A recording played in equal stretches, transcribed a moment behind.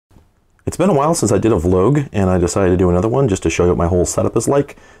It's been a while since I did a vlog, and I decided to do another one just to show you what my whole setup is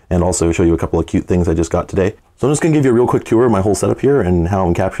like, and also show you a couple of cute things I just got today. So I'm just going to give you a real quick tour of my whole setup here and how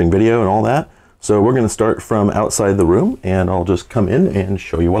I'm capturing video and all that. So we're going to start from outside the room, and I'll just come in and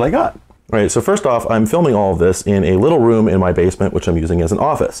show you what I got. All right, so first off, I'm filming all of this in a little room in my basement, which I'm using as an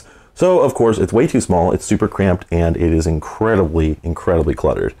office. So of course, it's way too small, it's super cramped, and it is incredibly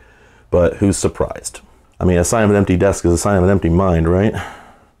cluttered. But who's surprised? I mean, a sign of an empty desk is a sign of an empty mind, right?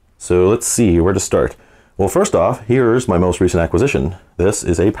 So let's see where to start. Well, first off, here's my most recent acquisition. This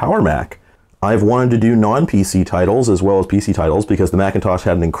is a Power Mac. I've wanted to do non-PC titles as well as PC titles because the Macintosh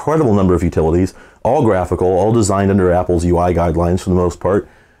had an incredible number of utilities, all graphical, all designed under Apple's UI guidelines for the most part.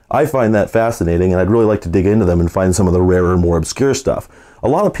 I find that fascinating, and I'd really like to dig into them and find some of the rarer, more obscure stuff. A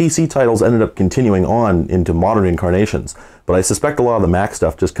lot of PC titles ended up continuing on into modern incarnations, but I suspect a lot of the Mac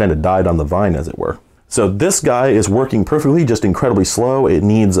stuff just kind of died on the vine, as it were. So this guy is working perfectly, just incredibly slow. It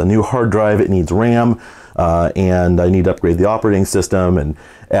needs a new hard drive, it needs RAM, and I need to upgrade the operating system and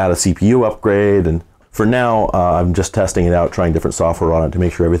add a CPU upgrade. And for now, I'm just testing it out, trying different software on it to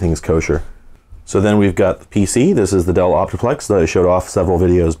make sure everything's kosher. So then we've got the PC. This is the Dell Optiplex that I showed off several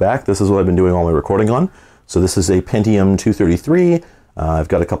videos back. This is what I've been doing all my recording on. So this is a Pentium 233. I've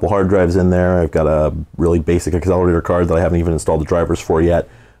got a couple hard drives in there. I've got a really basic accelerator card that I haven't even installed the drivers for yet.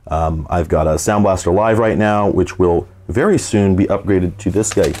 I've got a Sound Blaster Live right now, which will very soon be upgraded to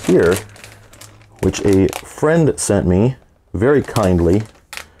this guy here, which a friend sent me very kindly.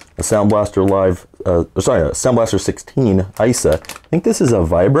 A Sound Blaster Live, a Sound Blaster 16 ISA. I think this is a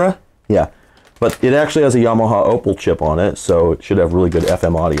Vibra, yeah, but it actually has a Yamaha Opal chip on it, so it should have really good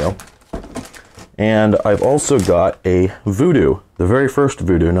FM audio. And I've also got a Voodoo, the very first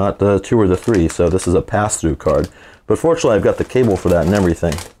Voodoo, not the 2 or the 3, so this is a pass-through card. But fortunately, I've got the cable for that and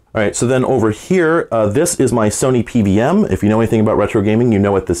everything. All right, so then over here, this is my Sony PVM. If you know anything about retro gaming, you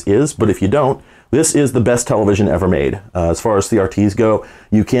know what this is. But if you don't, this is the best television ever made. As far as CRTs go,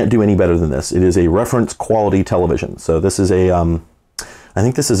 you can't do any better than this. It is a reference quality television. So this is a, I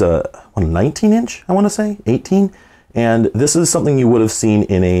think this is a 19-inch, I want to say, 18. And this is something you would have seen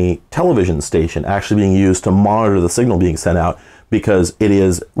in a television station actually being used to monitor the signal being sent out because it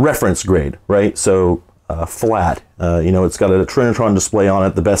is reference grade, right? So flat, you know, it's got a Trinitron display on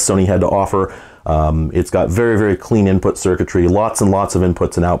it, the best Sony had to offer. It's got very clean input circuitry, lots and lots of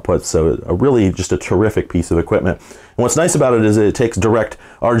inputs and outputs, so really just a terrific piece of equipment. And what's nice about it is it takes direct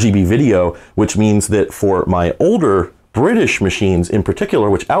RGB video, which means that for my older British machines in particular,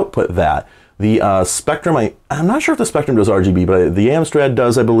 which output that, the Spectrum, I'm not sure if the Spectrum does RGB, but the Amstrad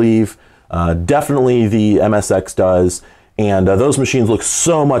does, I believe. Definitely the MSX does. And those machines look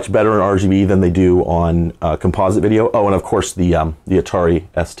so much better in RGB than they do on composite video. Oh, and of course the Atari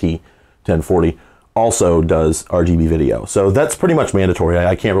ST 1040 also does RGB video. So that's pretty much mandatory.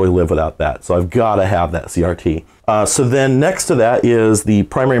 I can't really live without that. So I've got to have that CRT. So then next to that is the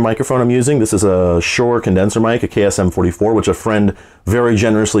primary microphone I'm using. This is a Shure condenser mic, a KSM-44, which a friend very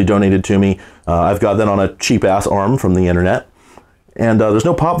generously donated to me. I've got that on a cheap-ass arm from the internet. And there's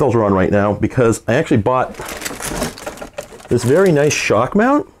no pop filter on right now because I actually bought this very nice shock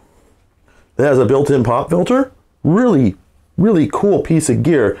mount that has a built-in pop filter. Really cool piece of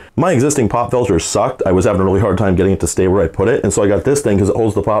gear. My existing pop filter sucked. I was having a really hard time getting it to stay where I put it, and so I got this thing because it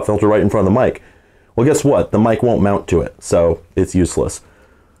holds the pop filter right in front of the mic. Well, guess what? The mic won't mount to it, so it's useless.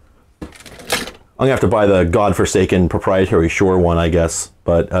 I'm gonna have to buy the godforsaken proprietary Shure one, I guess.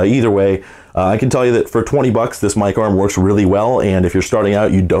 But either way, I can tell you that for 20 bucks, this mic arm works really well, and if you're starting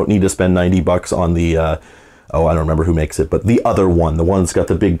out, you don't need to spend 90 bucks on the, oh, I don't remember who makes it, but the other one, the one that's got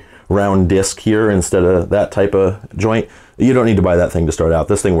the big round disc here instead of that type of joint. You don't need to buy that thing to start out.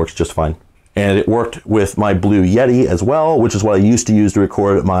 This thing works just fine. And it worked with my Blue Yeti as well, which is what I used to use to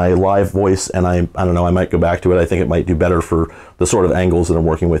record my live voice, and I don't know, I might go back to it. I think it might do better for the sort of angles that I'm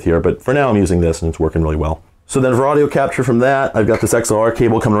working with here, but for now I'm using this and it's working really well. So then for audio capture from that, I've got this XLR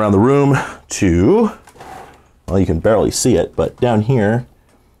cable coming around the room to, well, you can barely see it, but down here,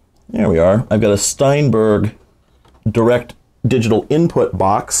 there we are. I've got a Steinberg direct digital input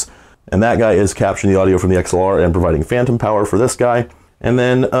box, and that guy is capturing the audio from the XLR and providing phantom power for this guy. And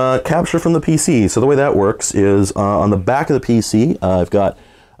then capture from the PC. So the way that works is on the back of the PC, I've got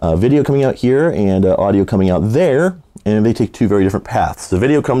video coming out here and audio coming out there, and they take two very different paths. The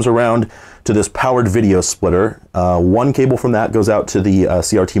video comes around to this powered video splitter. One cable from that goes out to the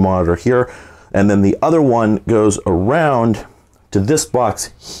CRT monitor here, and then the other one goes around to this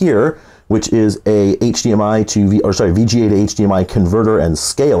box here, which is a HDMI to VGA to HDMI converter and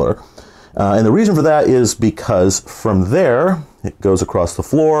scaler. And the reason for that is because from there, it goes across the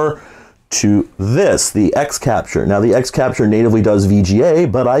floor to this, the X Capture. Now the X Capture natively does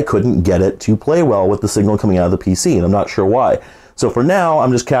VGA, but I couldn't get it to play well with the signal coming out of the PC, and I'm not sure why. So for now,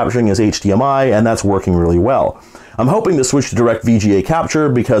 I'm just capturing as HDMI, and that's working really well. I'm hoping to switch to direct VGA capture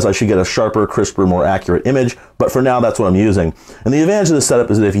because I should get a sharper, crisper, more accurate image, but for now, that's what I'm using. And the advantage of this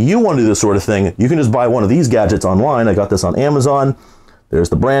setup is that if you want to do this sort of thing, you can just buy one of these gadgets online. I got this on Amazon. There's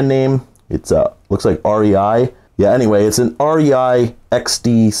the brand name. It's looks like REI. Yeah, anyway, it's an REI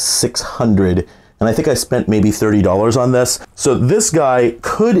XD600, and I think I spent maybe $30 on this. So this guy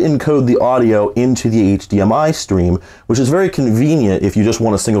could encode the audio into the HDMI stream, which is very convenient if you just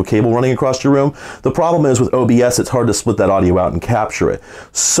want a single cable running across your room. The problem is with OBS, it's hard to split that audio out and capture it.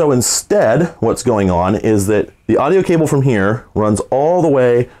 So instead, what's going on is that the audio cable from here runs all the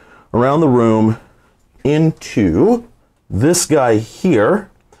way around the room into this guy here,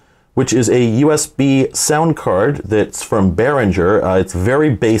 which is a USB sound card that's from Behringer. It's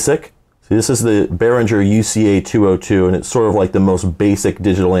very basic. So this is the Behringer UCA202, and it's sort of like the most basic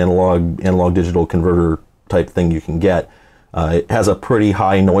digital analog digital converter type thing you can get. It has a pretty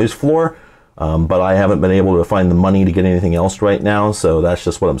high noise floor, but I haven't been able to find the money to get anything else right now, so that's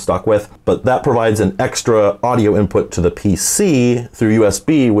just what I'm stuck with. But that provides an extra audio input to the PC through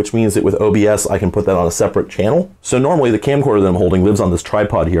USB, which means that with OBS, I can put that on a separate channel. So normally the camcorder that I'm holding lives on this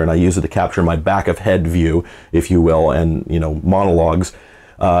tripod here, and I use it to capture my back of head view, if you will, and monologues.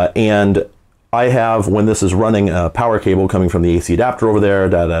 And I have, when this is running, a power cable coming from the AC adapter over there,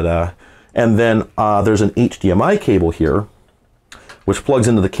 and then there's an HDMI cable here, which plugs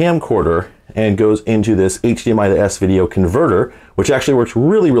into the camcorder and goes into this HDMI to S video converter, which actually works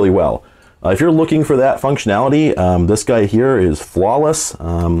really, really well. If you're looking for that functionality, this guy here is flawless.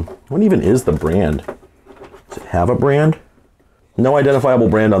 What even is the brand? Does it have a brand? No identifiable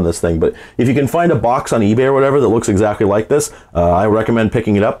brand on this thing, but if you can find a box on eBay or whatever that looks exactly like this, I recommend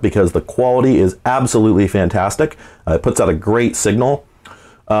picking it up because the quality is absolutely fantastic. It puts out a great signal.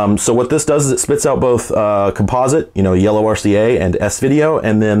 So what this does is it spits out both composite, yellow RCA and S-video,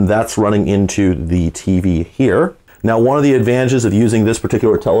 and then that's running into the TV here. Now, one of the advantages of using this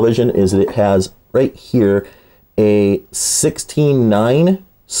particular television is that it has right here a 16:9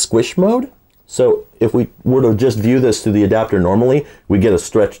 squish mode. So if we were to just view this through the adapter normally, we get a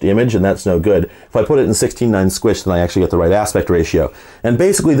stretched image, and that's no good. If I put it in 16:9 squish, then I actually get the right aspect ratio. And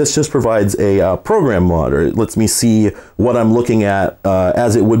basically this just provides a program monitor. It lets me see what I'm looking at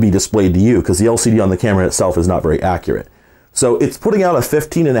as it would be displayed to you, because the LCD on the camera itself is not very accurate. So it's putting out a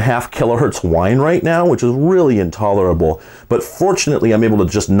 15.5 kilohertz whine right now, which is really intolerable. But fortunately, I'm able to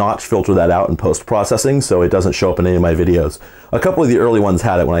just notch filter that out in post-processing, so it doesn't show up in any of my videos. A couple of the early ones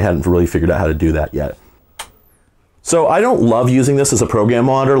had it when I hadn't really figured out how to do that yet. So I don't love using this as a program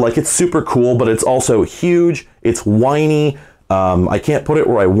monitor. Like, it's super cool, but it's also huge, it's whiny, I can't put it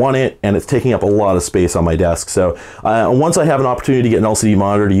where I want it, and it's taking up a lot of space on my desk. So once I have an opportunity to get an LCD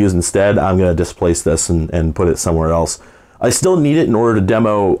monitor to use instead, I'm gonna displace this and put it somewhere else. I still need it in order to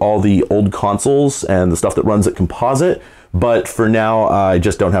demo all the old consoles and the stuff that runs at composite, but for now, I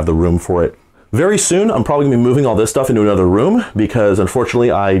just don't have the room for it. Very soon, I'm probably gonna be moving all this stuff into another room because unfortunately,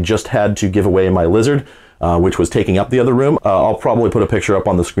 I just had to give away my lizard, which was taking up the other room. I'll probably put a picture up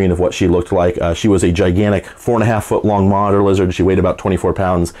on the screen of what she looked like. She was a gigantic 4.5 foot long monitor lizard. She weighed about 24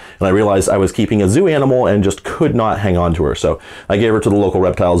 pounds, and I realized I was keeping a zoo animal and just could not hang on to her. So I gave her to the local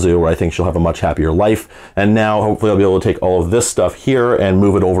reptile zoo where I think she'll have a much happier life. And now hopefully I'll be able to take all of this stuff here and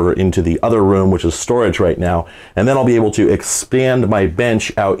move it over into the other room, which is storage right now. And then I'll be able to expand my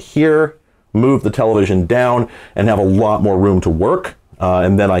bench out here, move the television down, and have a lot more room to work.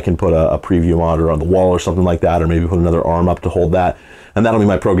 And then I can put a preview monitor on the wall or something like that, or maybe put another arm up to hold that, and that'll be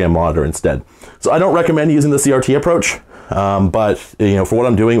my program monitor instead. So I don't recommend using the CRT approach, but for what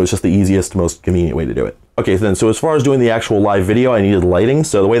I'm doing, it was just the easiest, most convenient way to do it. Okay, so as far as doing the actual live video, I needed lighting.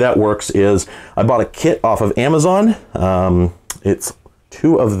 So the way that works is I bought a kit off of Amazon. It's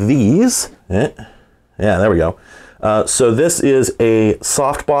 2 of these. Yeah, there we go. So this is a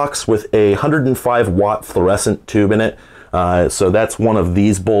softbox with a 105 watt fluorescent tube in it. So that's one of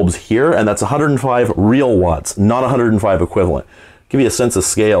these bulbs here, and that's 105 real watts, not 105 equivalent. Give you a sense of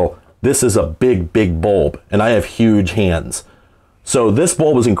scale, this is a big, big bulb, and I have huge hands. So this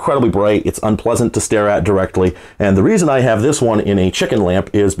bulb is incredibly bright, it's unpleasant to stare at directly, and the reason I have this one in a chicken lamp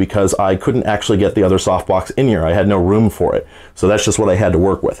is because I couldn't actually get the other softbox in here. I had no room for it. So that's just what I had to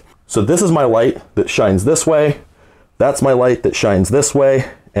work with. So this is my light that shines this way, that's my light that shines this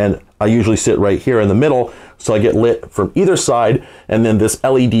way, and I usually sit right here in the middle, so I get lit from either side, and then this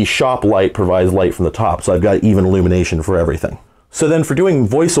LED shop light provides light from the top, so I've got even illumination for everything. So then for doing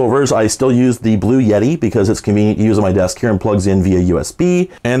voiceovers, I still use the Blue Yeti because it's convenient to use on my desk here and plugs in via USB.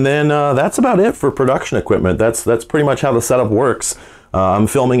 And then that's about it for production equipment. That's pretty much how the setup works. I'm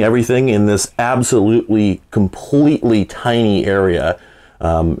filming everything in this absolutely, completely tiny area.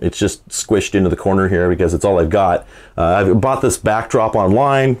 It's just squished into the corner here because it's all I've got. I've bought this backdrop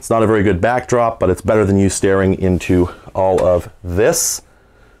online. It's not a very good backdrop, but it's better than you staring into all of this.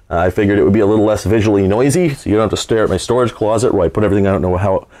 I figured it would be a little less visually noisy, so you don't have to stare at my storage closet where I put everything I don't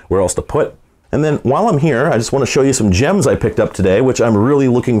know where else to put. And then while I'm here, I just want to show you some gems I picked up today, which I'm really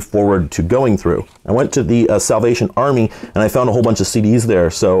looking forward to going through. I went to the Salvation Army and I found a whole bunch of CDs there.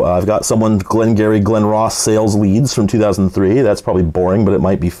 So I've got someone's Glengarry Glen Ross sales leads from 2003. That's probably boring, but it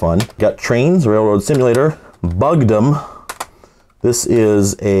might be fun. Got Trains, Railroad Simulator, Bugged 'em. This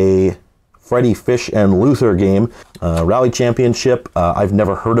is a Freddy Fish and Luther game. Rally Championship, I've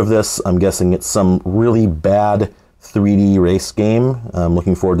never heard of this. I'm guessing it's some really bad 3D race game. I'm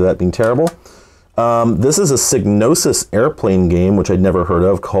looking forward to that being terrible. This is a Psygnosis airplane game, which I'd never heard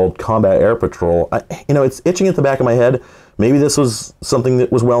of, called Combat Air Patrol. You know, it's itching at the back of my head. Maybe this was something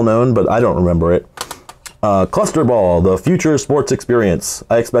that was well known, but I don't remember it. Cluster Ball, the Future Sports Experience.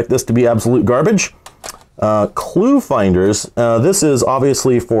 I expect this to be absolute garbage. Clue Finders, this is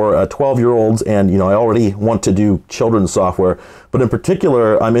obviously for 12-year-olds, and you know I already want to do children's software, but in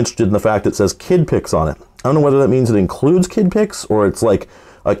particular I'm interested in the fact that it says Kid Picks on it. I don't know whether that means it includes Kid Picks or it's like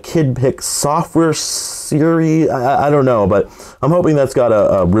a Kid Pick software series. I don't know, but I'm hoping that's got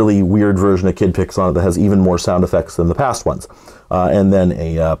a really weird version of Kid Picks on it that has even more sound effects than the past ones. And then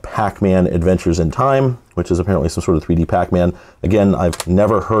a Pac-Man Adventures in Time, which is apparently some sort of 3D Pac-Man. Again, I've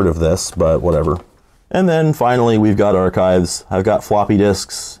never heard of this, but whatever. And then finally, we've got archives. I've got floppy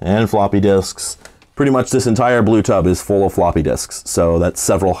disks and floppy disks. Pretty much this entire blue tub is full of floppy disks, so that's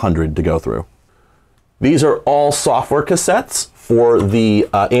several hundred to go through. These are all software cassettes for the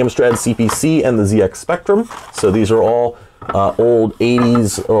Amstrad CPC and the ZX Spectrum. So these are all old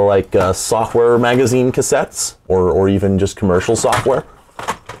 80s like software magazine cassettes or even just commercial software.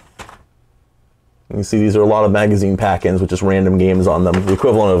 You can see these are a lot of magazine pack-ins with just random games on them, the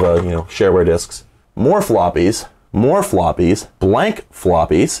equivalent of you know, shareware disks. More floppies, blank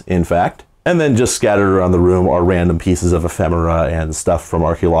floppies, in fact. And then just scattered around the room are random pieces of ephemera and stuff from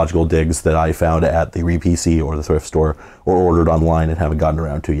archaeological digs that I found at the RePC or the thrift store or ordered online and haven't gotten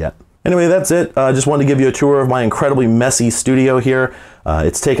around to yet. Anyway, that's it. I just wanted to give you a tour of my incredibly messy studio here.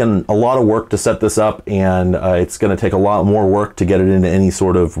 It's taken a lot of work to set this up, and it's going to take a lot more work to get it into any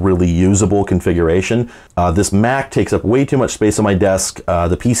sort of really usable configuration. This Mac takes up way too much space on my desk.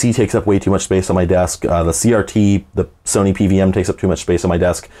 The PC takes up way too much space on my desk. The CRT, the Sony PVM takes up too much space on my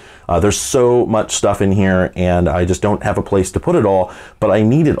desk. There's so much stuff in here, and I just don't have a place to put it all, but I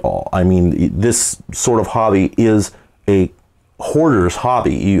need it all. I mean, this sort of hobby is a hoarder's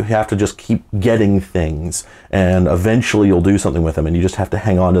hobby. You have to just keep getting things, and eventually you'll do something with them, and you just have to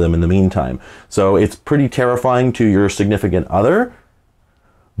hang on to them in the meantime. So it's pretty terrifying to your significant other,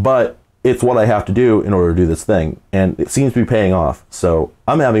 but it's what I have to do in order to do this thing, and it seems to be paying off. So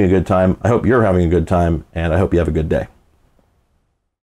I'm having a good time. I hope you're having a good time, and I hope you have a good day.